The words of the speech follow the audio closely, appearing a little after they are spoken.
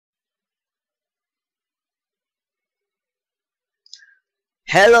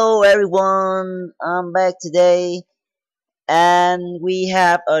Hello everyone, I'm back today and we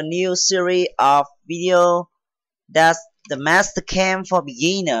have a new series of video that's the Mastercam for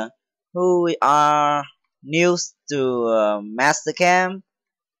beginner who are new to Mastercam.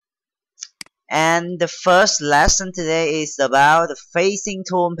 And the first lesson today is about the facing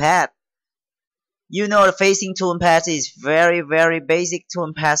toolpath. You know the facing toolpath is very basic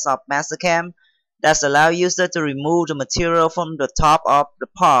toolpath of Mastercam that allow user to remove the material from the top of the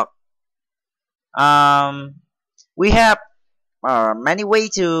part. We have many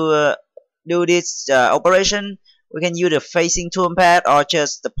ways to do this operation. We can use the facing toolpath or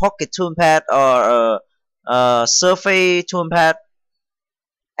just the pocket toolpath or surface toolpath.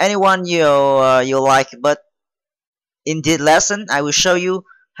 Anyone you like. But in this lesson, I will show you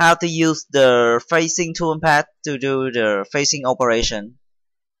how to use the facing toolpath to do the facing operation.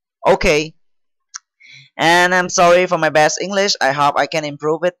 Okay, and I'm sorry for my bad English. I hope I can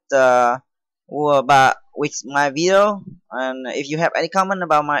improve it. But with my video, and if you have any comment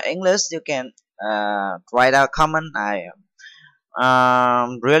about my English, you can write out comment. I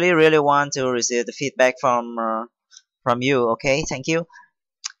really want to receive the feedback from you. Okay, thank you.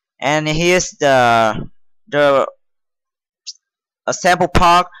 And here's the a sample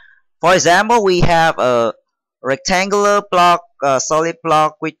part. For example, we have a rectangular block, solid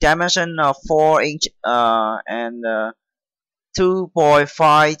block with dimension of 4 inch and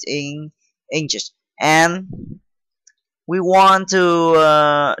 2.5 inches, and we want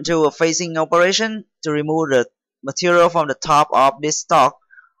to do a facing operation to remove the material from the top of this stock.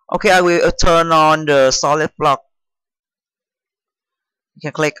 Okay, I will turn on the solid block. You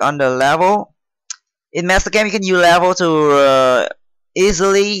can click on the level. In Mastercam, you can use level to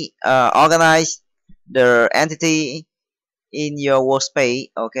easily organize the entity in your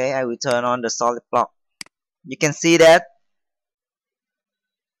workspace. Okay, I will turn on the solid block. You can see that.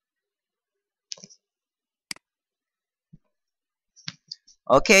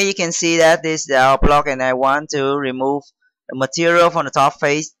 Okay, you can see that this is our block, and I want to remove the material from the top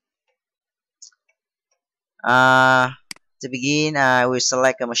face. To begin, I will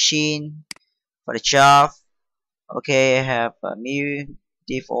select a machine for the job. Okay, I have a mu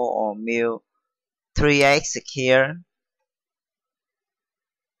default or mu 3x here.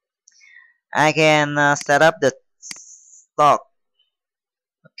 I can set up the stock.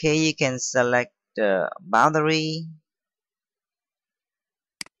 Okay, you can select the boundary.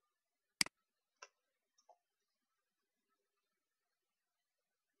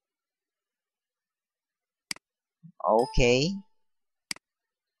 Okay,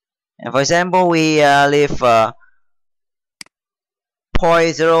 and for example, we leave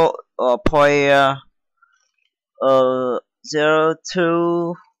 0.0 or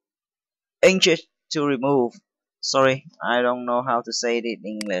 0.02 inches to remove. Sorry, I don't know how to say it in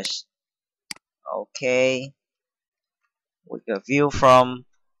English. Okay, with a view from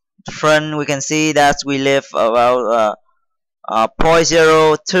the front, we can see that we leave about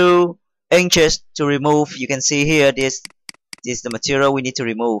 0.02 inches to remove. You can see here this is the material we need to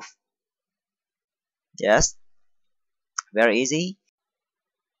remove. Yes, very easy.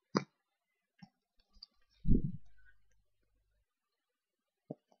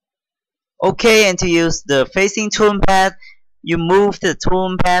 Okay, and to use the facing toolpath, you move the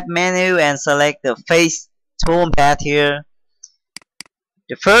toolpath menu and select the face toolpath here.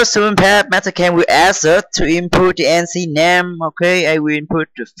 The first toolpath Mastercam will ask us to input the NC name. Okay, I will input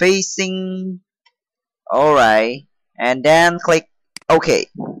the facing. Alright, and then click OK.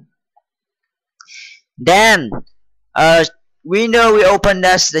 Then window will open.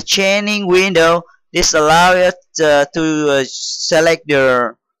 That's the chaining window. This allows us to select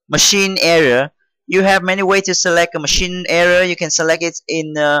the machine area. You have many ways to select a machine area. You can select it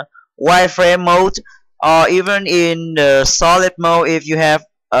in wireframe mode or even in the solid mode if you have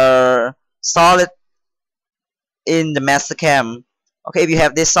a solid in the Mastercam. Okay, if you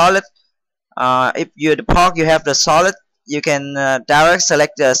have this solid, if you're the park, you have the solid, you can direct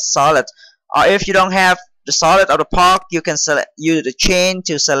select the solid. Or if you don't have the solid of the park, you can select use the chain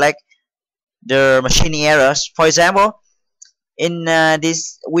to select the machining areas. For example, in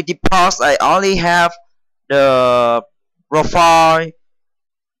this with the parts, I only have the profile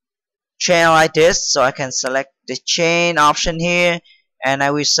chain like this, so I can select the chain option here, and I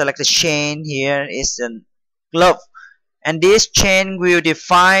will select the chain here is the glove, and this chain will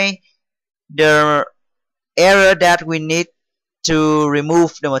define the area that we need to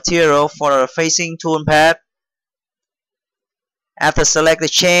remove the material for the facing toolpath. After select the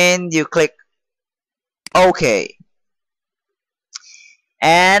chain, you click OK.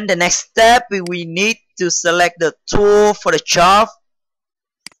 And the next step, we need to select the tool for the job.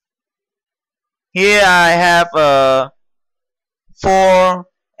 Here I have 4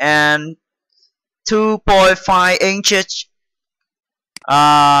 and 2.5 inches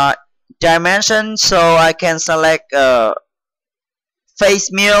dimension, so I can select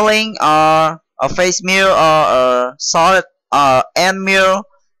face milling or a face mill or a solid end mill.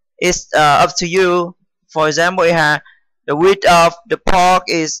 It's up to you. For example, the width of the part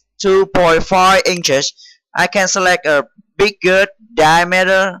is 2.5 inches. I can select a bigger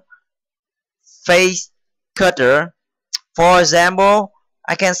diameter face cutter. For example,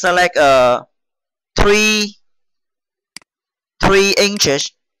 I can select a 3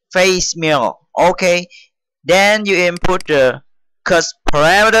 inches face mill. Okay, then you input the cut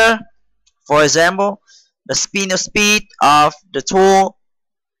parameter. For example, the spinner speed of the tool,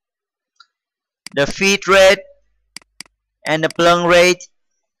 the feed rate, and the plunge rate.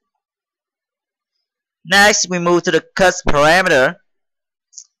 Next, we move to the cut parameter.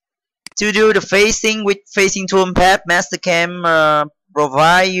 To do the facing with facing toolpath, Mastercam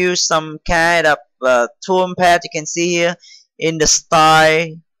provide you some kind of toolpath. You can see here in the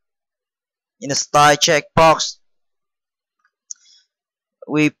style checkbox.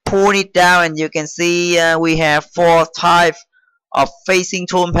 We pull it down and you can see we have 4 types of facing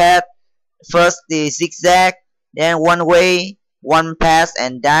toolpath. First the zigzag, then one way, one pass,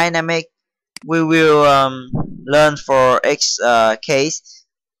 and dynamic. We will learn for each case.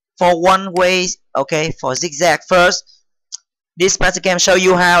 For one way, okay, for zigzag first, this Mastercam show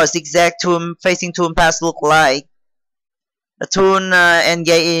you how a zigzag facing toolpath look like. The tool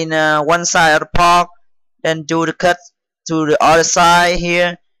engage in one side of the part, then do the cut to the other side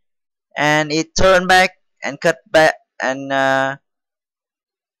here, and it turn back and cut back and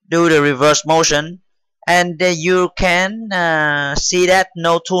do the reverse motion, and you can see that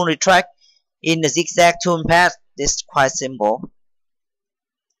no tool retract in the zigzag toolpath. This is quite simple.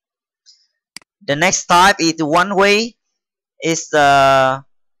 The next type is the one way. Is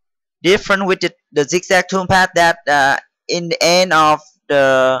different with the zigzag toolpath that in the end of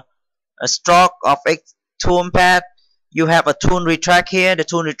the stroke of a toolpath you have a tool retract here. The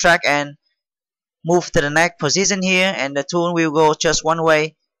tool retract and move to the next position here, and the tool will go just one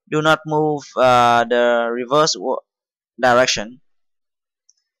way. Do not move the reverse direction.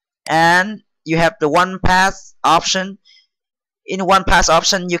 And you have the one pass option. In one pass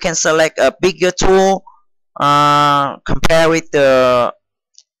option, you can select a bigger tool compare with the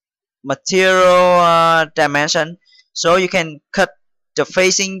material dimension, so you can cut the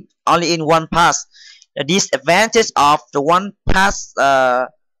facing only in one pass. The disadvantage of the one pass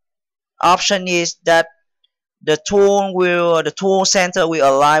option is that the tool center will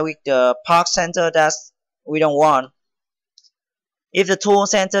align with the part center that we don't want. If the tool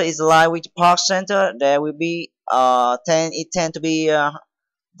center is aligned with the part center, there will be it tend to be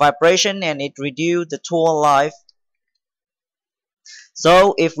vibration, and it reduce the tool life.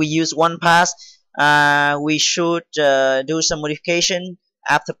 So if we use one pass, we should do some modification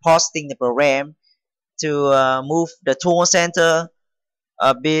after posting the program to move the tool center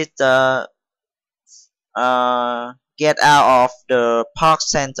a bit, get out of the part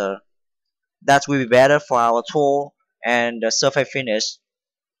center. That will be better for our tool and the surface finish.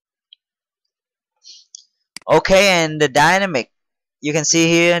 Okay, and the dynamic, you can see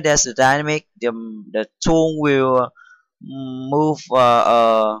here there's the dynamic. The tool will move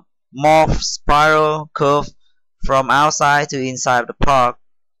morph spiral curve from outside to inside the part.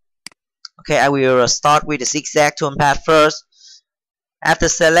 Okay, I will start with the zigzag toolpath first. After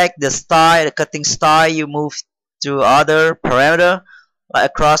select the style, the cutting style, you move to other parameter like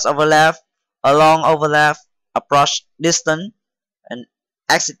across overlap, along overlap, approach distance, and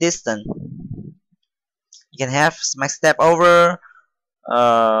exit distance. You can have smack step over,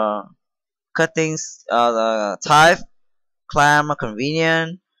 cuttings type, climb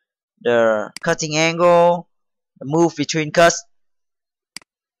convenient, the cutting angle, the move between cuts.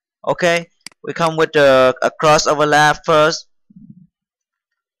 Okay, we come with the across overlap first.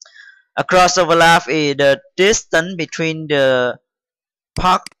 Across overlap is the distance between the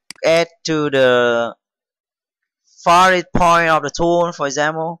part edge to the farthest point of the tool. For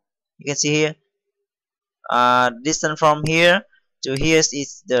example, you can see here distance from here to here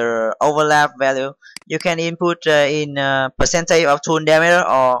is the overlap value. You can input in percentage of tool diameter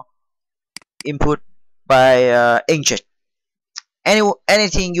or input by inches.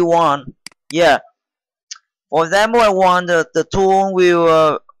 Anything you want. Yeah. For example, I want the tool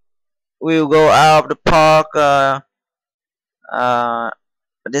will go out of the part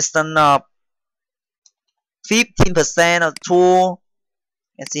distance of 15% of the tool.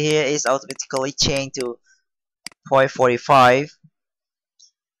 You can see here is automatically changed to 0.45,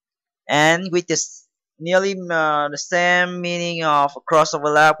 And with this nearly the same meaning of cross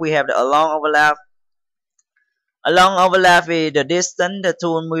overlap, we have the along overlap. Along overlap is the distance the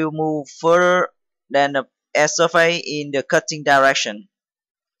tool will move further than the surface in the cutting direction.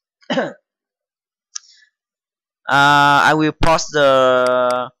 I will pause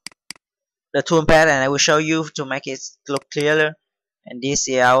the toolpath and I will show you to make it look clearer. And this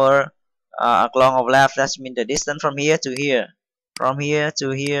is our long overlap. That means the distance from here to here. From here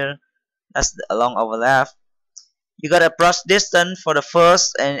to here, that's the long overlap. You got a brush distance for the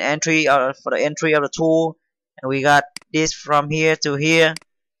first and entry or for the entry of the tool, and we got this from here to here.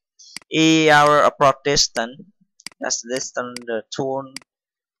 Our approach distance. That's the distance the tool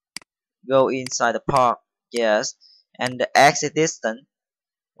go inside the part. Yes, and the exit distance.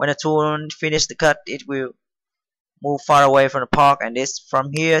 When the tool finish the cut, it will move far away from the park, and this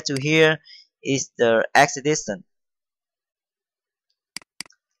from here to here is the exit distance.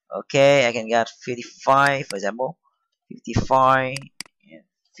 Okay, I can get 55 for example, 55 and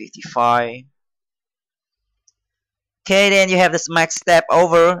 55. Okay, then you have this max step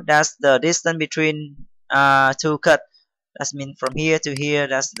over. That's the distance between two cut. That's mean from here to here.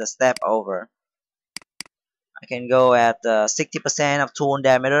 That's the step over. I can go at 60% of tool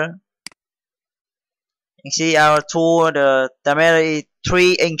diameter. You see our tool, the diameter is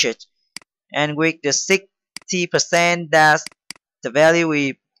 3 inches, and with the 60%, that's the value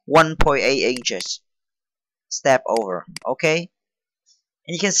is 1.8 inches. Step over. Okay,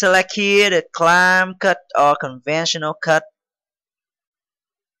 and you can select here the climb cut or conventional cut.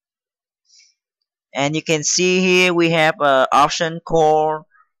 And you can see here we have an option called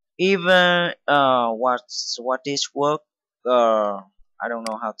even what this work, I don't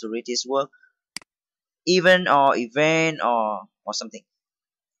know how to read this word, even or event or something,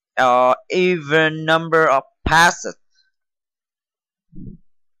 or even number of passes.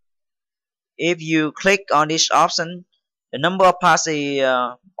 If you click on this option, the number of passes is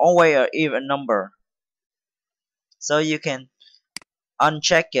always an even number, so you can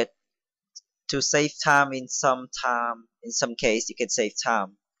uncheck it to save time. In some case you can save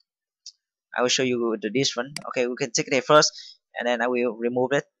time. I will show you the difference. Okay, we can take it first and then I will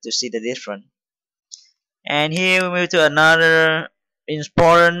remove it to see the difference. And here we move to another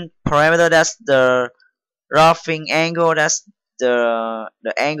important parameter. That's the roughing angle. That's the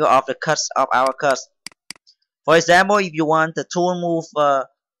angle of the cuts of our cuts. For example, if you want the tool move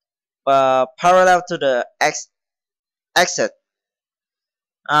parallel to the exit,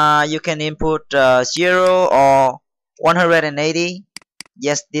 you can input 0 or 180.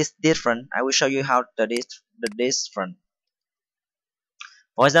 Yes, this different. I will show you how the different.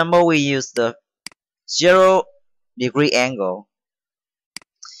 For example, we use the 0-degree angle.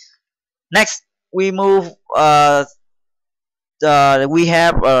 Next, we move. We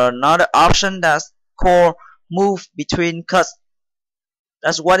have another option that's called move between cuts.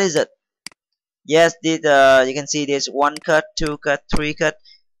 That's what is it? Yes, you can see this 1 cut, 2 cut, 3 cut,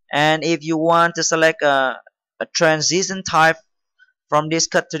 and if you want to select a transition type from this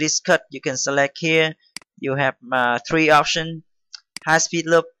cut to this cut, you can select here. You have 3 options. High speed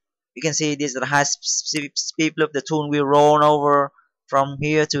loop. You can see this is the high speed loop. The tool will roll over from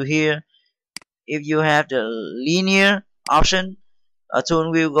here to here. If you have the linear option, a tool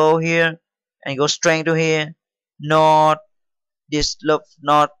will go here and go straight to here. Not this loop,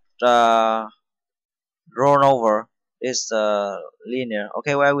 not roll over. It's linear.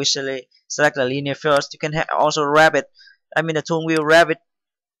 Okay, well we select the linear first. You can also wrap it. I mean the tool will wrap it,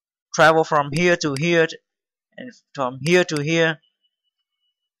 travel from here to here and from here to here.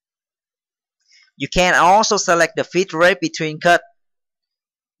 You can also select the feed rate between cut,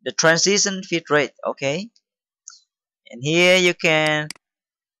 the transition feed rate. Okay, and here you can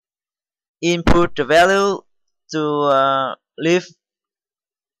input the value to lift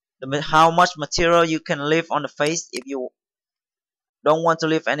how much material you can lift on the face. If you don't want to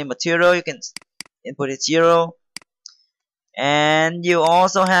lift any material, you can input it 0. And you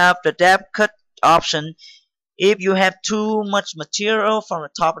also have the depth cut option. If you have too much material from the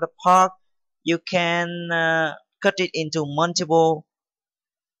top of the part, you can cut it into multiple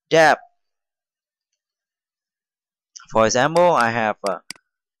depth. For example, I have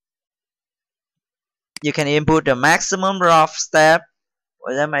you can input the maximum rough step.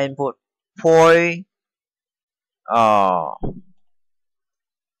 For example, I input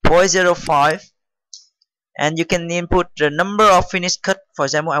 0.05, and you can input the number of finished cut. For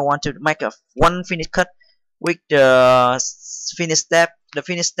example, I want to make one finished cut with the finished step. The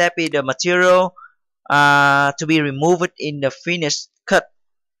finished step is the material to be removed in the finished cut.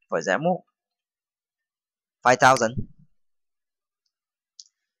 For example, 5,000.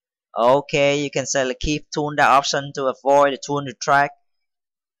 Okay, you can select keep tool that option to avoid the tool to track.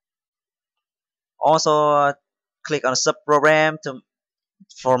 Also, click on subprogram to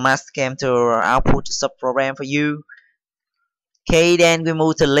for Mastercam to output the subprogram for you. Okay, then we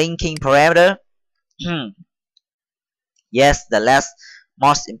move to linking parameter. Yes, the last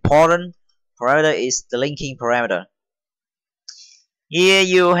most important parameter is the linking parameter. Here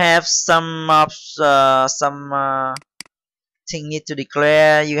you have some thing need to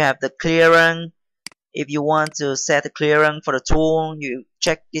declare. You have the clearance. If you want to set the clearance for the tool, you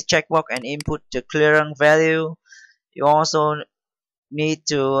check this checkbox and input the clearance value. You also need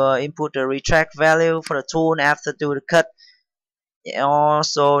to input the retract value for the tool after do the cut. You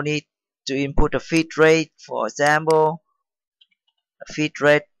also need to input the feed rate. For example, the feed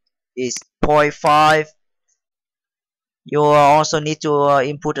rate is 0.5. You also need to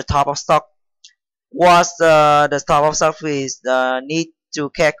input the top of stock. What's the top of stock is need to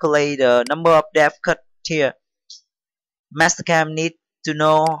calculate the number of depth cut here. Mastercam need to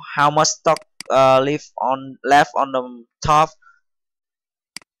know how much stock left on the top,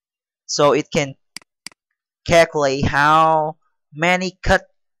 so it can calculate how many cut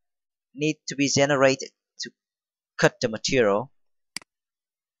need to be generated to cut the material.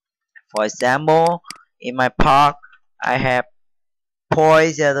 For example, in my part, I have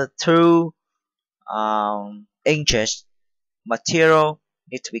 0.02 inches material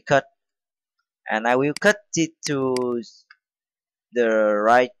need to be cut, and I will cut it to the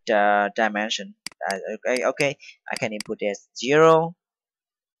right dimension. Okay, I can input as 0.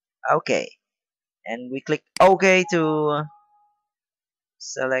 Okay, and we click OK to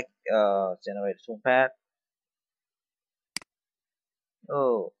select generate toolpath.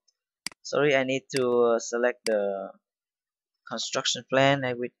 Oh, sorry, I need to select the construction plan.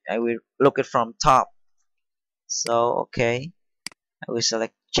 I will look it from top. So okay, I will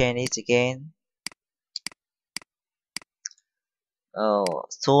select change it again. Oh,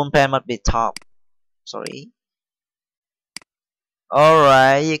 toolpath must be top. Sorry.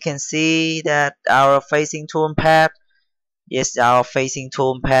 Alright, you can see that our facing toolpath is our facing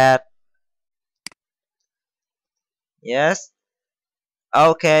toolpath. Yes.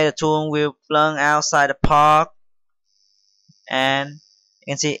 Okay, the tool will plunge outside the park, and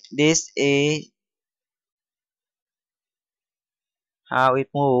you can see this is how it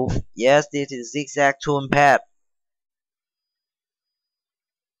moves. Yes, this is zigzag toolpath.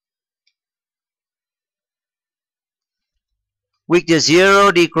 With the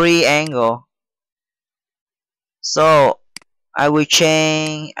 0-degree angle. So I will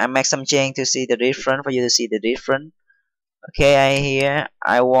change. I make some change to see the difference, for you to see the difference. Okay, here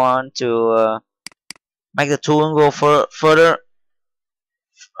I want to make the tool go further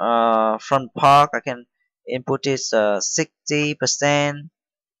from park. I can input this 60%,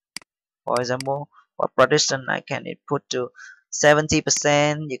 for example. For prediction, I can input to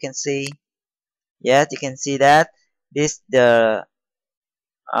 70%. You can see, yes, you can see that this the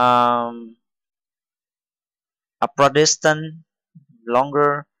upper distance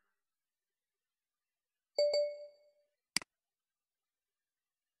longer.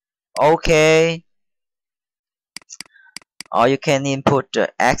 Okay, or you can input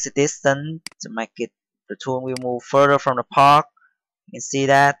the exit distance to make it the tool will move further from the park. You can see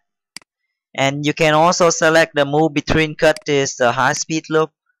that, and you can also select the move between cut is the high speed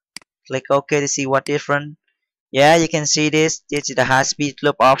loop. Click OK to see what different. Yeah, you can see this. This is the high speed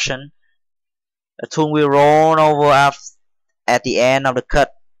loop option. The tool will roll over at the end of the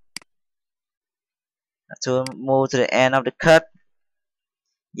cut. The tool move to the end of the cut.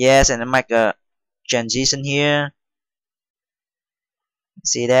 Yes, and make a transition here.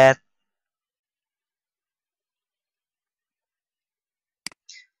 See that?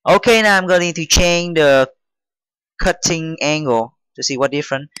 Okay, now I'm going to change the cutting angle to see what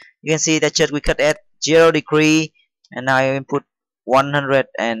different. You can see that just we cut at 0-degree, and now I input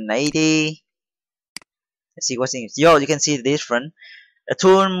 180. Let's see what's in it. Yo, you can see the difference. The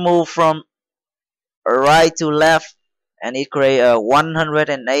tool move from right to left, and it create a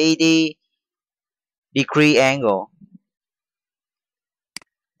 180-degree angle.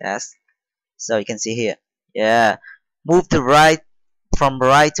 Yes, so you can see here. Yeah, move to right from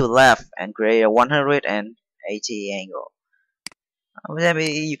right to left and create a 180 angle. Maybe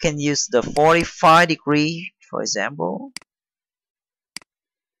you can use the 45-degree, for example.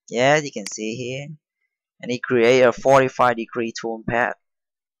 Yeah, you can see here, and it create a 45-degree toolpath.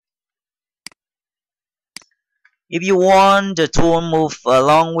 If you want the tool move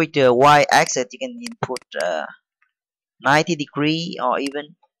along with the y-axis, you can input 90-degree or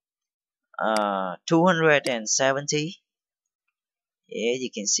even 270. Yeah, you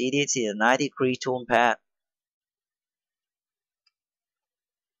can see this is a 90-degree toolpath.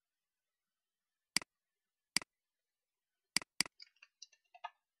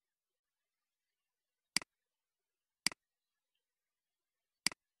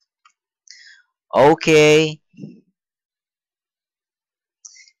 Okay,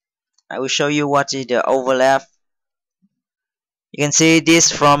 I will show you what is the overlap. You can see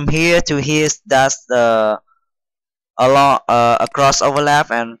this from here to here. That's the along across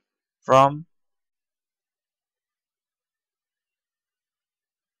overlap, and from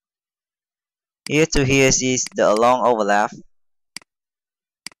here to here is the along overlap.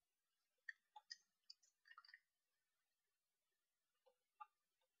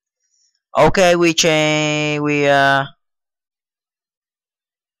 Okay, we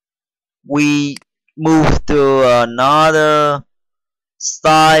move to another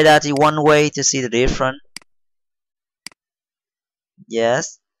style that is one way to see the difference.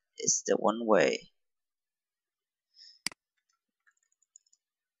 Yes, it's the one way.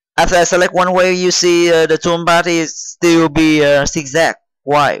 After I select one way, you see the toolpath is still be zigzag.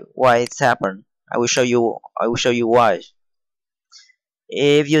 Why? Why it's happened? I will show you. I will show you why.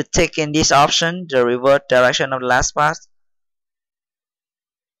 If you take in this option, the revert direction of the last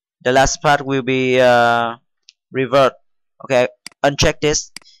part will be revert. Okay, uncheck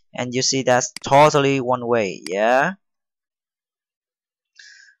this, and you see that's totally one way. Yeah.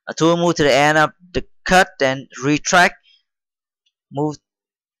 A tool move to the end of the cut, then retract. Move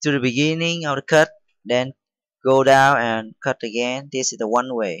to the beginning of the cut, then go down and cut again. This is the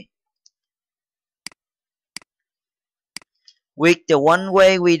one way. With the one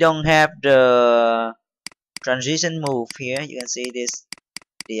way, we don't have the transition move here. You can see this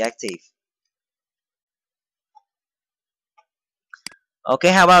deactive.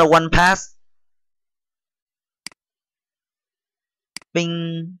 Okay, how about one pass?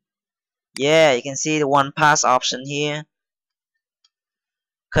 Bing. Yeah, you can see the one pass option here.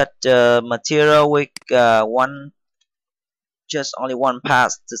 Cut the material with just only one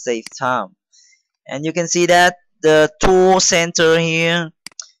pass to save time. And you can see that the tool center here,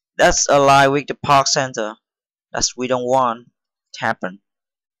 that's aligned with the park center. That's we don't want to happen.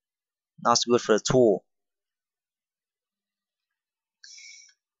 Not good for the tool.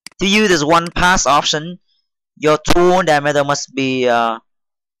 To use this one pass option, your tool diameter must be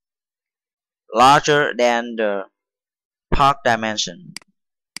larger than the park dimension.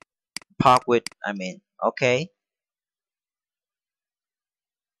 Park width, I mean. Okay.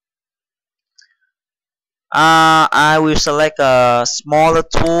 I will select a smaller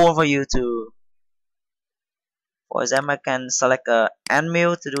tool for you to. For example, I can select a end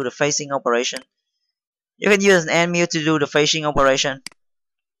mill to do the facing operation. You can use an end mill to do the facing operation.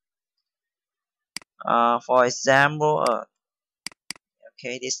 For example,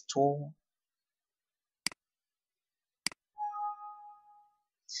 okay, this tool.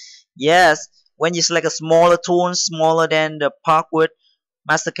 Yes, when you select a smaller tool, smaller than the park width,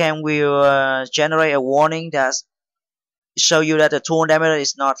 Mastercam will generate a warning that show you that the tool diameter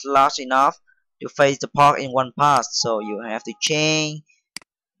is not large enough to face the park in one pass. So you have to change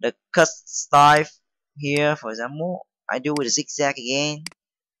the cut style here. For example, I do with a zigzag again.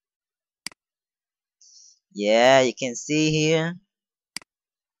 Yeah, you can see here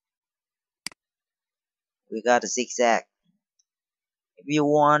we got a zigzag. If you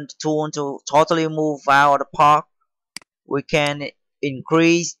want the tool to totally move out of the park, we can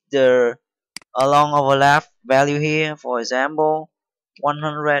increase the along overlap value here. For example,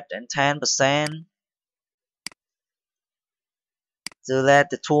 110% to let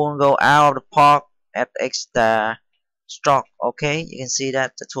the tool go out of the park at extra stroke. Okay, you can see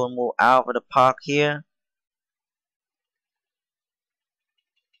that the tool move out of the park here.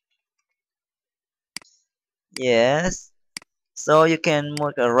 Yes, so you can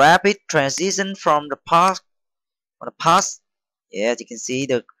make a rapid transition from the park or the pass. Yes, you can see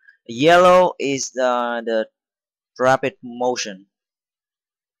the yellow is the rapid motion.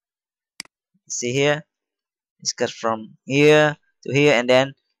 See here, it's cut from here to here, and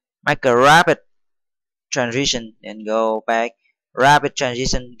then make a rapid transition and go back. Rapid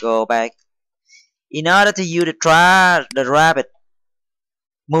transition, go back. In order to you to try the rapid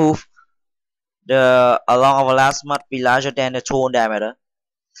move, the along overlap must be larger than the tool diameter.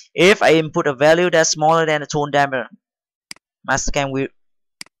 If I input a value that's smaller than the tool diameter, Mastercam will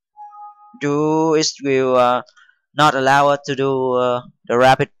not allow us to do the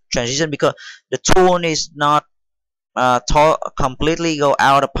rapid transition because the tool is not completely go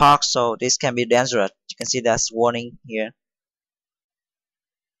out of the park, so this can be dangerous. You can see that's warning here.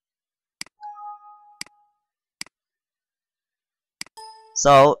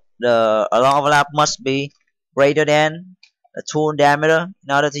 So the along overlap must be greater than the tool diameter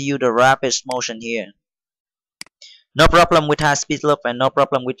in order to use the rapid motion here. No problem with high speed loop and no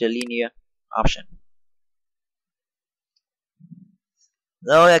problem with the linear option.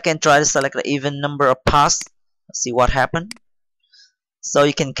 So I can try to select the even number of paths. Let's see what happened. So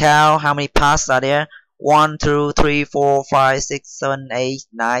you can count how many paths are there. 1, 2, 3, 4, 5, 6, 7, 8,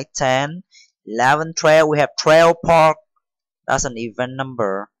 9, 10, 11, 12. We have 12 paths. That's an even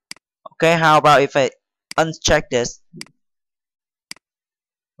number. Okay, how about if I uncheck this?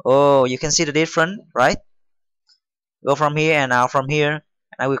 Oh, you can see the difference, right? Go from here and out from here.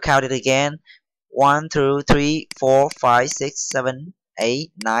 And I will count it again. 1, 2, 3, 4, 5, 6, 7,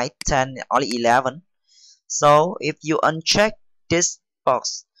 8, 9, 10, only 11. So if you uncheck this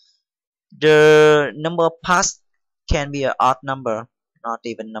box, the number of paths can be an odd number, not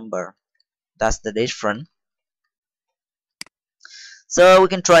even number. That's the difference. So we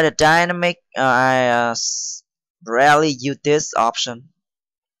can try the dynamic. I rarely use this option,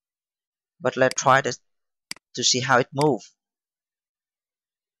 but let's try this to see how it moves.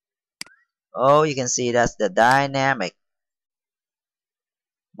 Oh, you can see that's the dynamic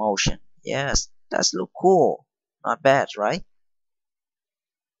motion. Yes, that's look cool. Not bad, right?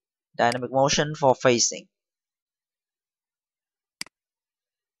 Dynamic motion for facing.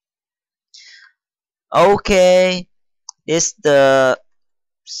 Okay, this is the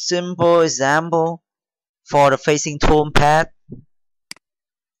simple example for the facing toolpath.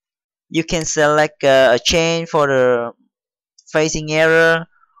 You can select a chain for the facing area,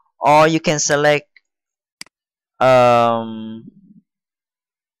 or you can select a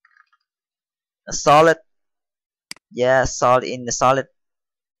solid, yeah, solid in the solid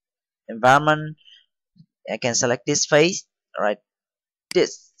environment. I can select this face, right?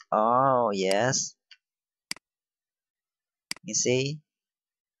 This. Oh yes, you see,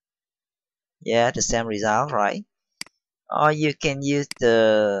 yeah, the same result, right? Or you can use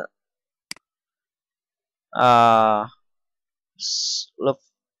the uh love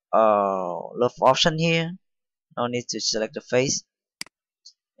love option here. No need to select the face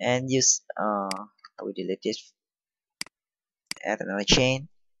and use I will delete this, add another chain,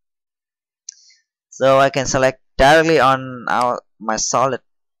 so I can select directly on my solid.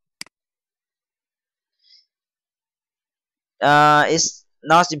 It's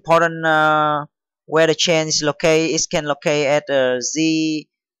not important where the chain is located. It can locate at z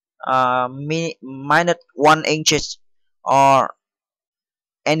minus 1 inches or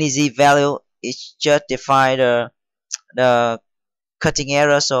any z value. It's just define the cutting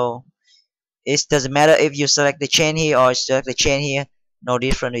area, so it doesn't matter if you select the chain here or select the chain here, no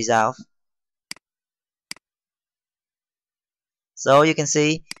different result. So you can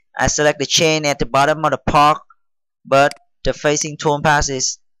see I select the chain at the bottom of the park, but the facing toolpath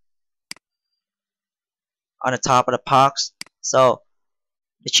is on the top of the parks, so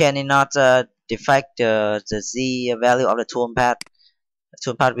the chain is not defect the z value of the toolpath. The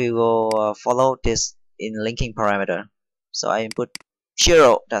toolpath will follow this in linking parameter. So I input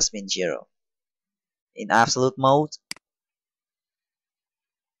 0, that means 0 in absolute mode.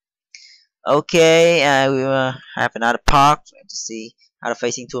 Okay, we will have another park to see how the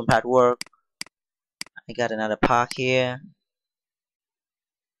facing toolpath work. I got another park here.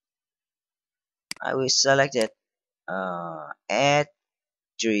 I will select it. Add,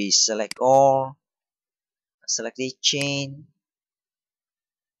 select all, select the chain.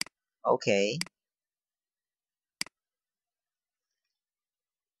 Okay.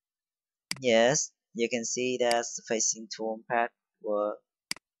 Yes, you can see that's the facing toolpath work.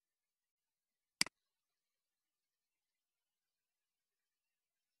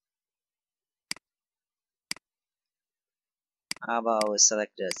 How about we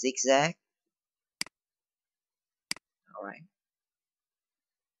select the zigzag? Alright.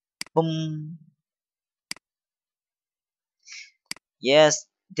 Boom. Yes,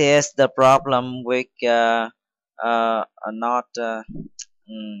 there's the problem with not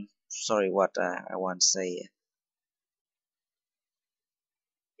sorry, what I want to say.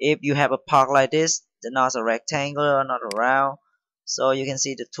 If you have a park like this, the not a rectangle or not a round, so you can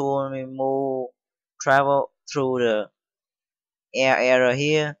see the tool will move, travel through the air area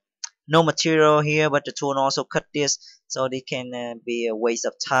here. No material here, but the tool also cut this, so it can be a waste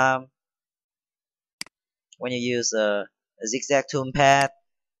of time when you use a zigzag toolpath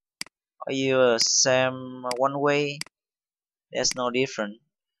or you same one way. There's no different.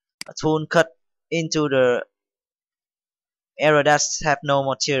 A tool cut into the area that have no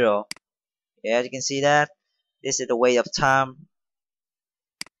material. Yeah, you can see that. This is the waste of time.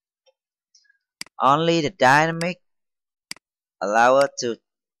 Only the dynamic allow us to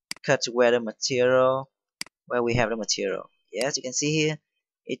cut where the material, where we have the material. Yes, you can see here,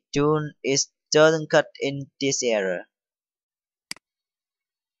 it doesn't cut in this area.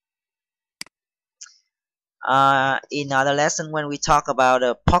 In other lesson, when we talk about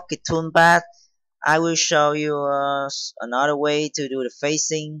a pocket toolpath, I will show you another way to do the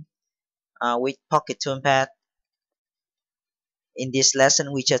facing with pocket toolpath. In this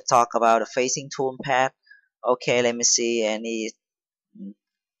lesson, we just talk about a facing toolpath. Okay, let me see anything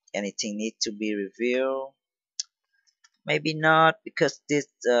need to be revealed. Maybe not, because this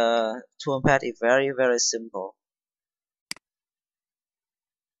toolpath is very simple.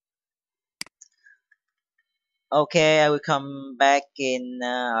 Okay, I will come back in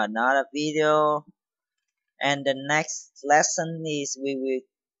another video, and the next lesson is we will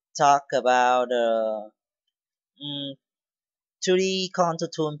talk about mm, 3D contour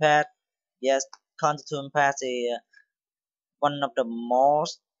toolpath. Yes, contour toolpath is one of the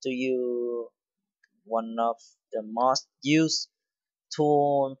most to you one of the most used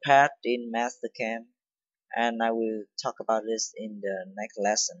toolpath in Mastercam, and I will talk about this in the next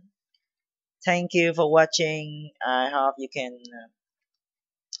lesson. Thank you for watching. I hope you can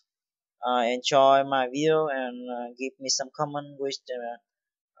enjoy my video and give me some comment which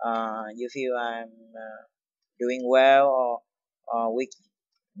you feel I'm doing well, or which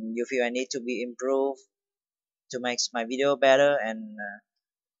you feel I need to be improved to make my video better and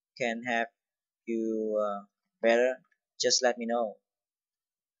can have you better. Just let me know.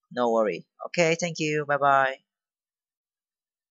 No worry. Okay, thank you. Bye bye.